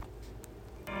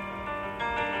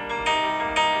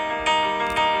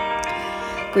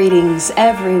Greetings,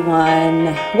 everyone.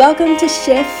 Welcome to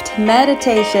Shift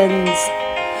Meditations.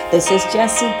 This is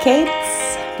Jessie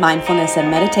Cates, mindfulness and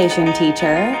meditation teacher,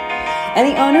 and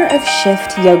the owner of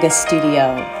Shift Yoga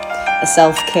Studio, a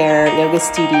self-care yoga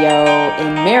studio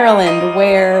in Maryland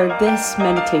where this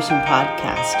meditation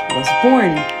podcast was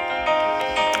born.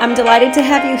 I'm delighted to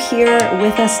have you here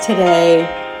with us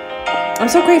today. I'm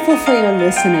so grateful for your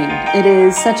listening. It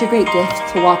is such a great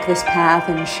gift to walk this path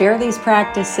and share these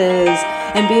practices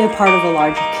and be a part of a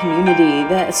larger community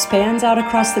that spans out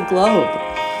across the globe.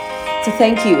 So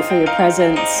thank you for your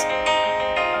presence.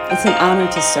 It's an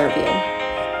honor to serve you.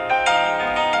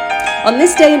 On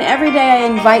this day and every day, I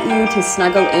invite you to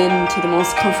snuggle into the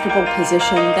most comfortable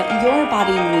position that your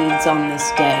body needs on this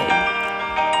day.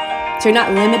 So you're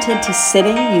not limited to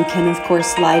sitting. You can, of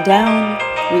course, lie down,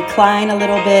 recline a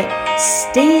little bit,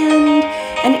 stand,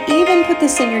 and even put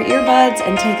this in your earbuds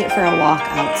and take it for a walk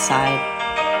outside.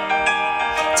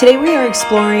 Today we are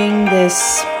exploring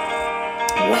this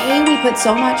way we put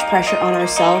so much pressure on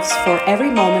ourselves for every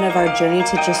moment of our journey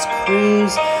to just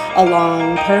cruise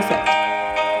along perfect.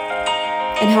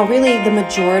 And how really the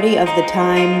majority of the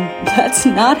time, that's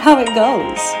not how it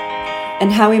goes.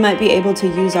 And how we might be able to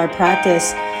use our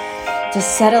practice to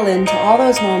settle into all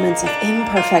those moments of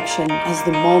imperfection as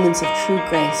the moments of true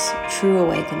grace, true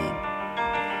awakening.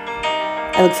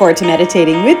 I look forward to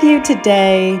meditating with you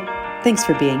today. Thanks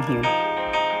for being here.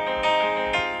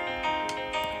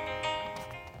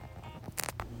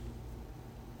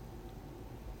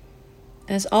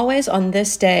 As always, on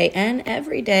this day and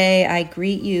every day, I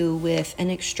greet you with an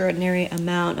extraordinary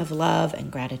amount of love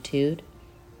and gratitude.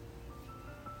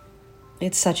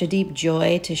 It's such a deep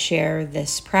joy to share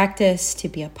this practice, to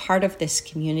be a part of this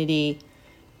community,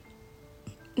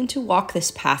 and to walk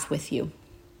this path with you.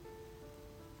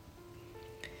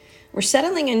 We're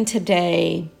settling in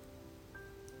today,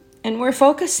 and we're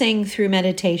focusing through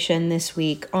meditation this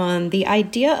week on the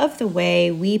idea of the way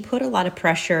we put a lot of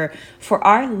pressure for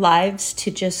our lives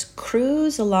to just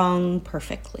cruise along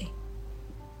perfectly.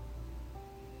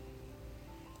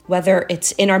 Whether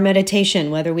it's in our meditation,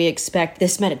 whether we expect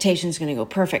this meditation is going to go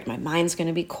perfect, my mind's going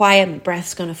to be quiet, my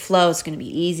breath's going to flow, it's going to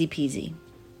be easy peasy.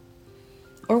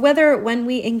 Or whether when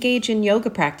we engage in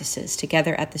yoga practices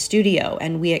together at the studio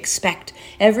and we expect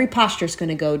every posture is going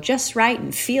to go just right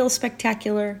and feel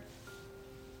spectacular.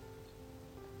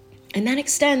 And that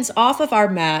extends off of our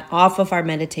mat, off of our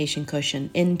meditation cushion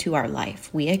into our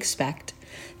life. We expect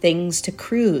things to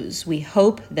cruise. We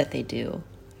hope that they do.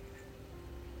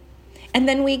 And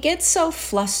then we get so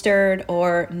flustered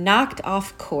or knocked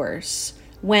off course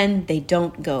when they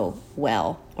don't go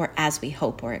well or as we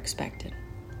hope or expected.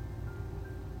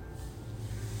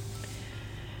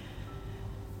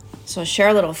 So I'll share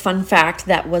a little fun fact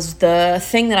that was the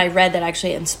thing that I read that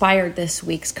actually inspired this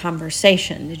week's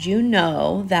conversation. Did you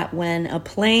know that when a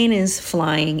plane is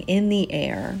flying in the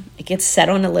air, it gets set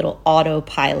on a little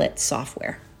autopilot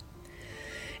software?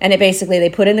 And they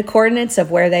put in the coordinates of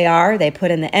where they are. They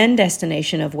put in the end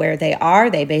destination of where they are.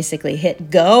 They basically hit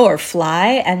go or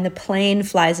fly, and the plane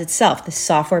flies itself. The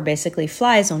software basically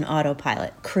flies on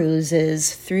autopilot,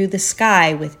 cruises through the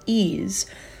sky with ease.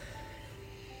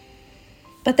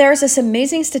 But there's this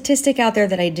amazing statistic out there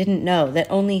that I didn't know,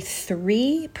 that only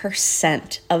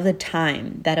 3% of the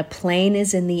time that a plane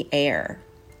is in the air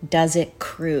does it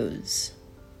cruise.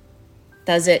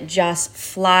 Does it just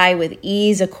fly with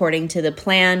ease according to the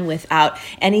plan without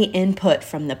any input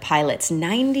from the pilots?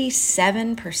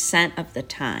 97% of the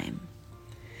time,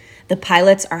 the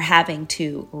pilots are having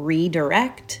to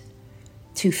redirect,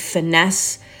 to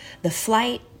finesse the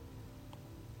flight,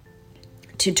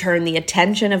 to turn the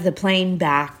attention of the plane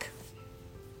back.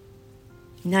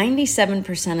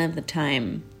 97% of the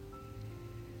time,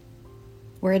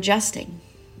 we're adjusting.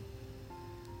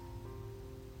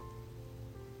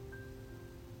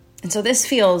 And so this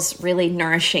feels really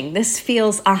nourishing. This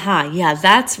feels,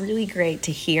 that's really great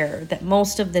to hear that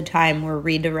most of the time we're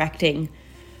redirecting.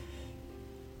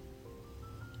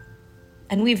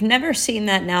 And we've never seen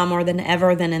that now more than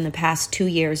ever than in the past 2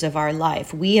 years of our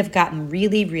life. We have gotten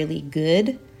really, really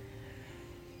good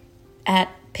at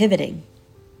pivoting.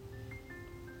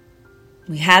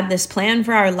 We had this plan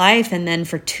for our life, and then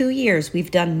for 2 years,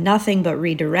 we've done nothing but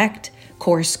redirect,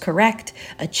 course correct,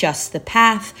 adjust the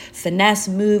path, finesse,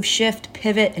 move, shift,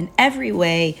 pivot in every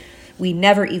way we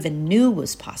never even knew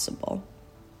was possible.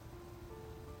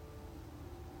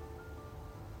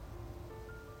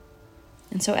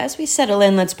 And so as we settle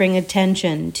in, let's bring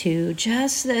attention to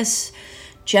just this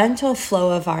gentle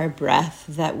flow of our breath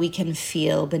that we can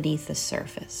feel beneath the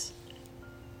surface.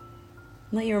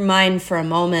 Let your mind for a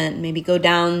moment maybe go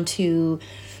down to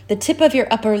the tip of your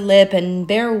upper lip and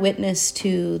bear witness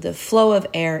to the flow of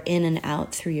air in and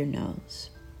out through your nose.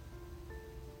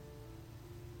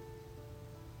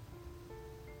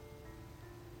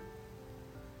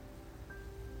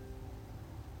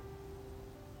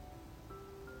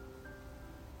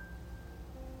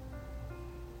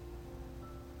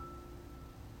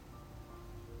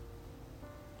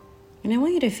 And I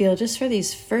want you to feel, just for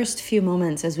these first few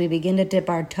moments as we begin to dip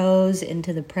our toes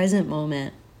into the present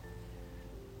moment,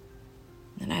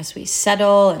 and as we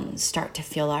settle and start to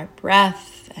feel our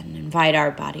breath and invite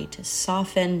our body to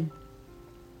soften,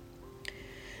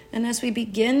 and as we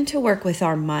begin to work with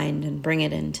our mind and bring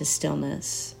it into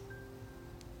stillness,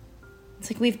 it's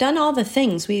like we've done all the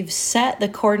things. We've set the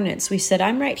coordinates. We said,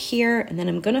 I'm right here, and then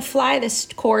I'm going to fly this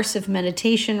course of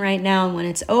meditation right now, and when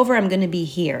it's over, I'm going to be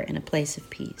here in a place of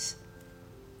peace.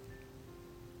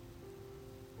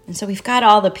 And so we've got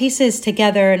all the pieces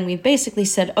together, and we've basically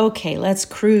said, okay, let's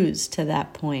cruise to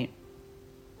that point.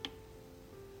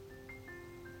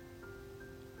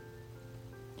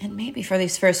 And maybe for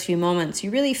these first few moments,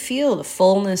 you really feel the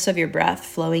fullness of your breath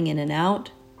flowing in and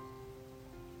out.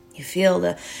 You feel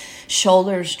the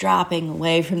shoulders dropping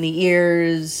away from the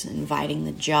ears, inviting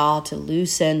the jaw to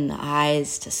loosen, the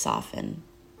eyes to soften.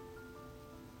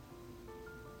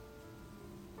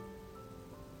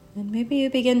 And maybe you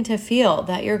begin to feel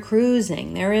that you're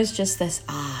cruising. There is just this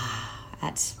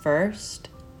at first.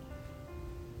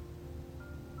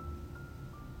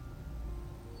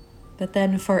 But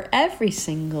then for every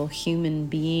single human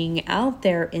being out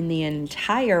there in the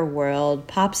entire world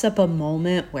pops up a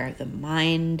moment where the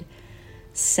mind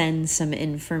sends some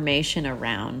information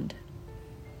around.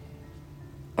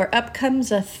 Or up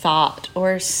comes a thought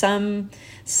or something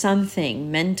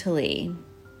mentally.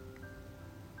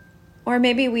 Or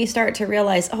maybe we start to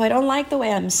realize, I don't like the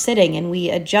way I'm sitting, and we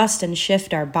adjust and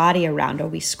shift our body around, or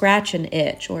we scratch an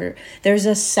itch, or there's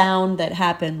a sound that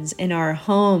happens in our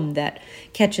home that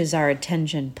catches our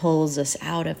attention, pulls us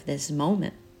out of this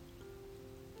moment.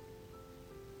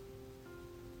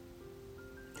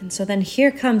 And so then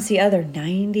here comes the other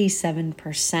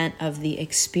 97% of the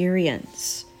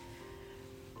experience,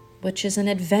 which is an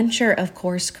adventure of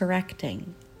course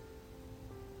correcting.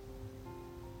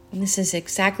 And this is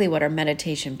exactly what our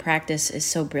meditation practice is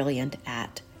so brilliant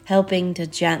at, helping to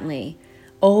gently,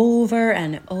 over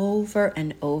and over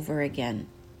and over again,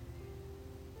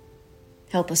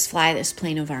 help us fly this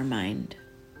plane of our mind,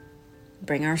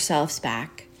 bring ourselves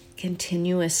back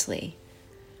continuously,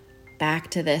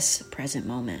 back to this present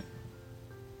moment.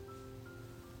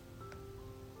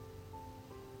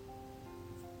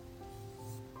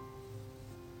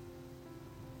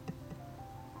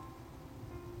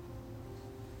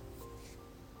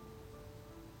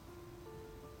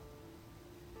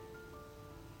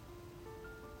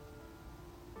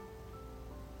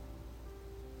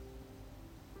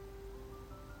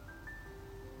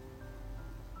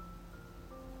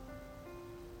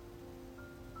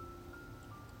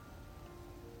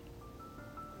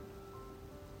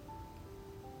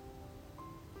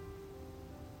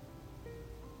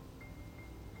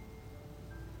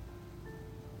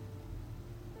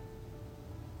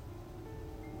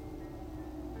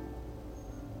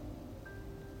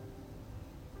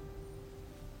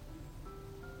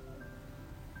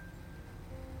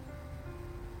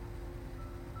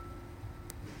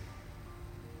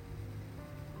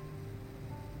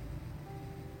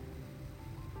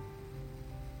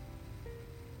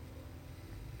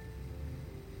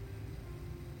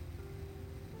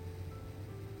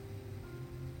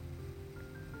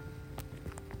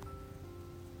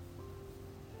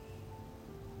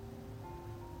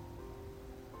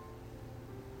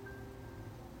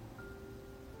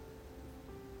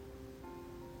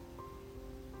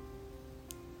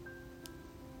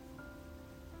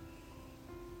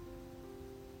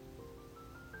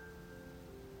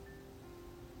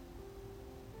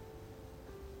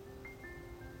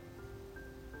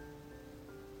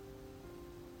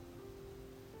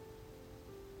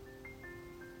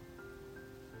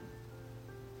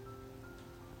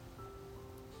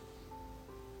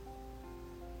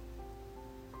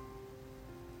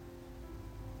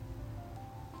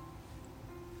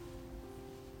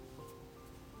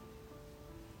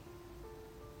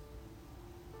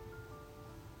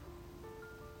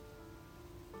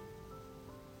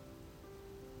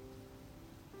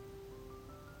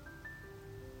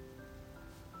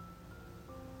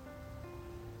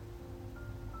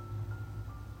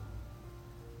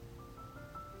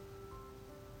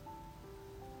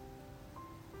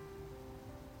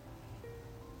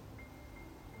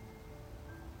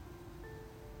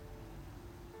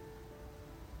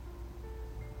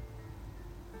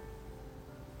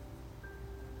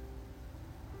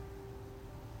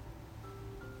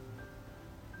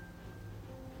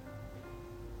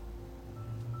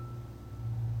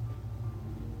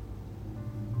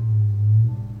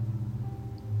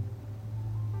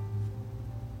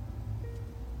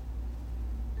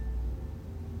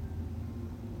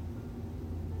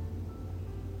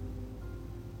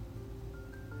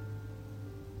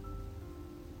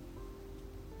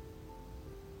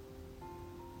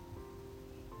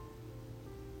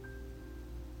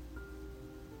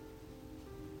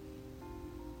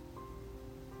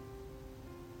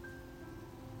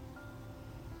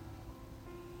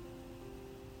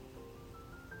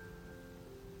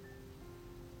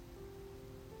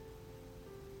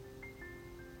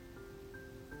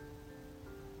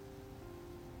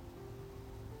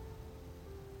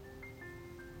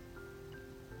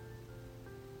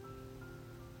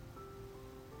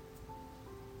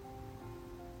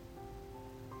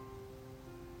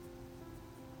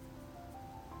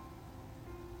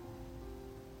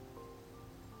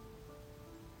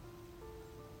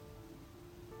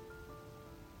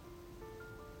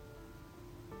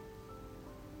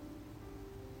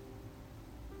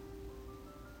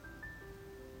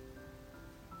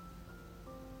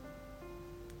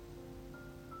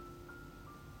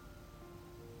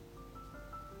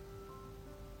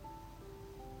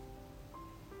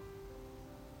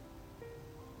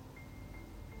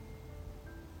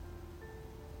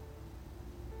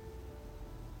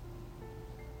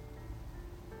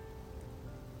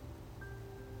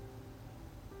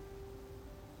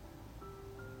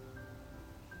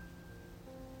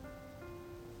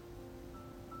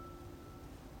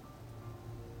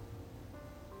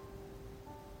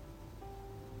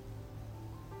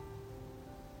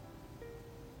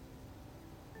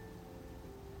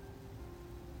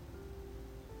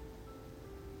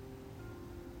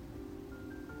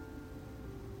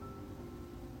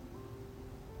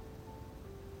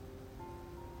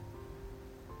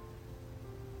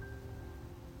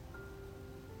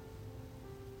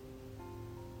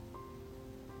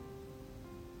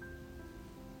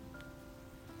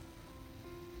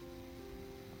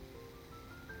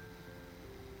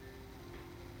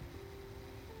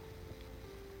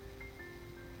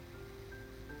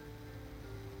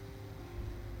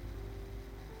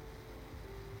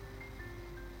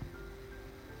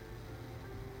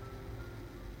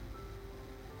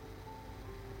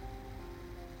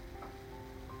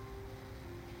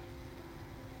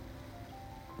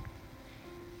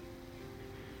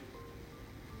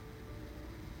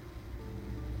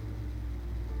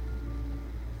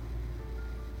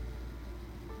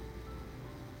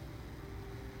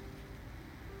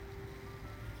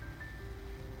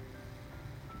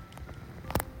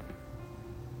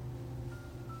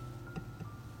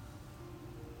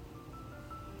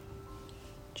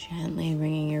 Gently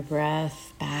bringing your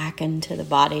breath back into the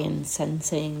body and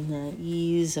sensing the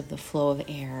ease of the flow of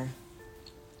air.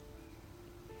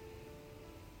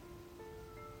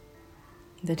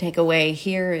 The takeaway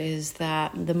here is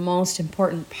that the most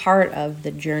important part of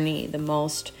the journey, the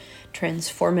most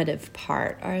transformative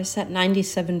part, is that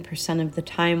 97% of the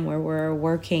time where we're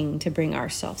working to bring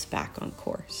ourselves back on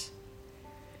course.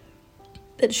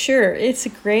 That sure, it's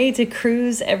great to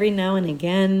cruise every now and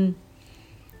again.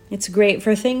 It's great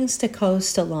for things to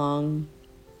coast along,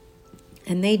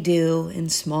 and they do in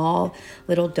small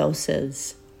little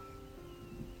doses.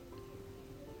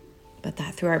 But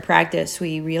that through our practice,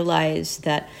 we realize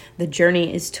that the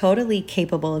journey is totally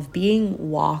capable of being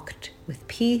walked with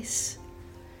peace,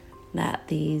 that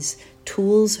these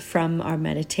tools from our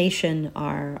meditation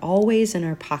are always in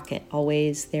our pocket,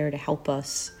 always there to help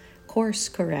us course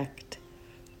correct.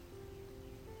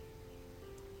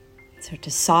 So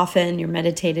to soften your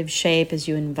meditative shape as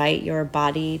you invite your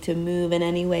body to move in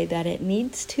any way that it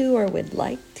needs to or would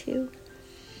like to.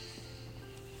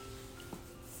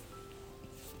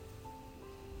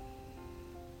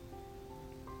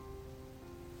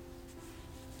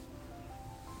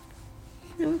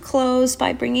 And close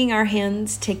by bringing our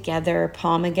hands together,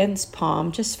 palm against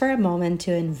palm, just for a moment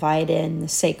to invite in the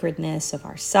sacredness of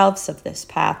ourselves, of this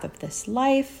path, of this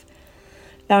life.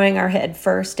 Bowing our head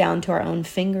first down to our own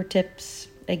fingertips,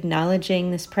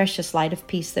 acknowledging this precious light of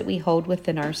peace that we hold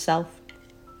within ourselves.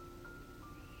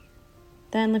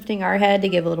 Then lifting our head to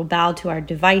give a little bow to our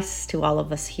device, to all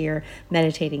of us here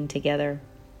meditating together.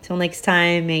 Till next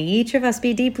time, may each of us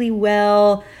be deeply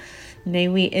well. May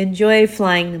we enjoy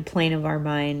flying the plane of our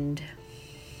mind.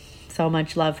 So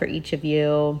much love for each of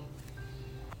you.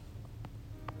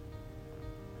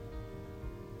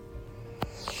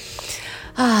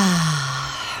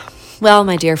 Well,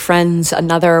 my dear friends,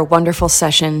 another wonderful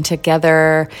session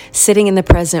together, sitting in the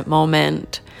present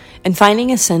moment and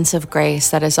finding a sense of grace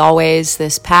that is always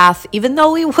this path, even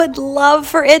though we would love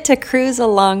for it to cruise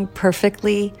along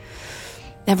perfectly,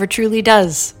 never truly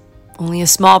does. Only a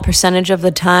small percentage of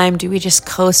the time do we just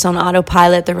coast on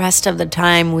autopilot. The rest of the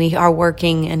time we are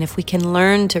working. And if we can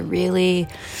learn to really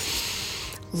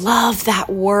love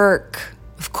that work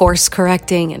of course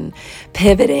correcting and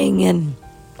pivoting and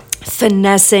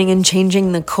finessing and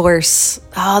changing the course,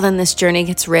 then this journey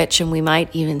gets rich and we might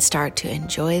even start to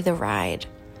enjoy the ride.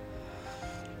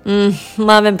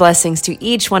 Love and blessings to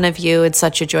each one of you. It's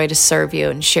such a joy to serve you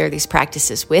and share these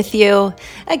practices with you.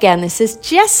 Again, this is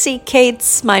Jessie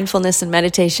Cates, mindfulness and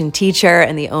meditation teacher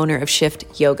and the owner of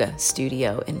Shift Yoga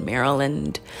Studio in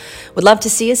Maryland. Would love to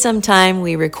see you sometime.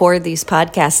 We record these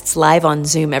podcasts live on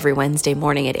Zoom every Wednesday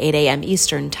morning at 8 a.m.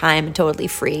 Eastern Time, totally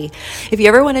free. If you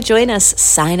ever want to join us,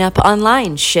 sign up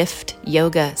online,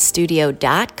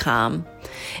 shiftyogastudio.com.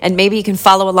 And maybe you can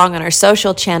follow along on our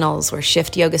social channels. We're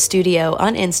Shift Yoga Studio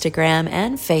on Instagram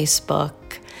and Facebook.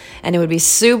 And it would be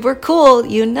super cool,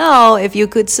 if you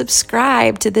could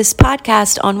subscribe to this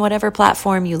podcast on whatever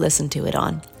platform you listen to it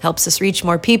on. Helps us reach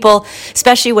more people,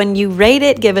 especially when you rate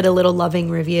it, give it a little loving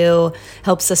review.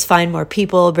 Helps us find more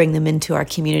people, bring them into our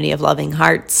community of loving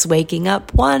hearts, waking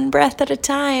up one breath at a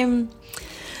time.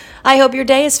 I hope your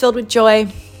day is filled with joy.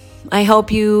 I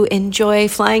hope you enjoy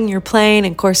flying your plane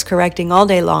and course correcting all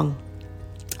day long.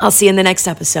 I'll see you in the next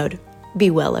episode. Be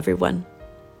well, everyone.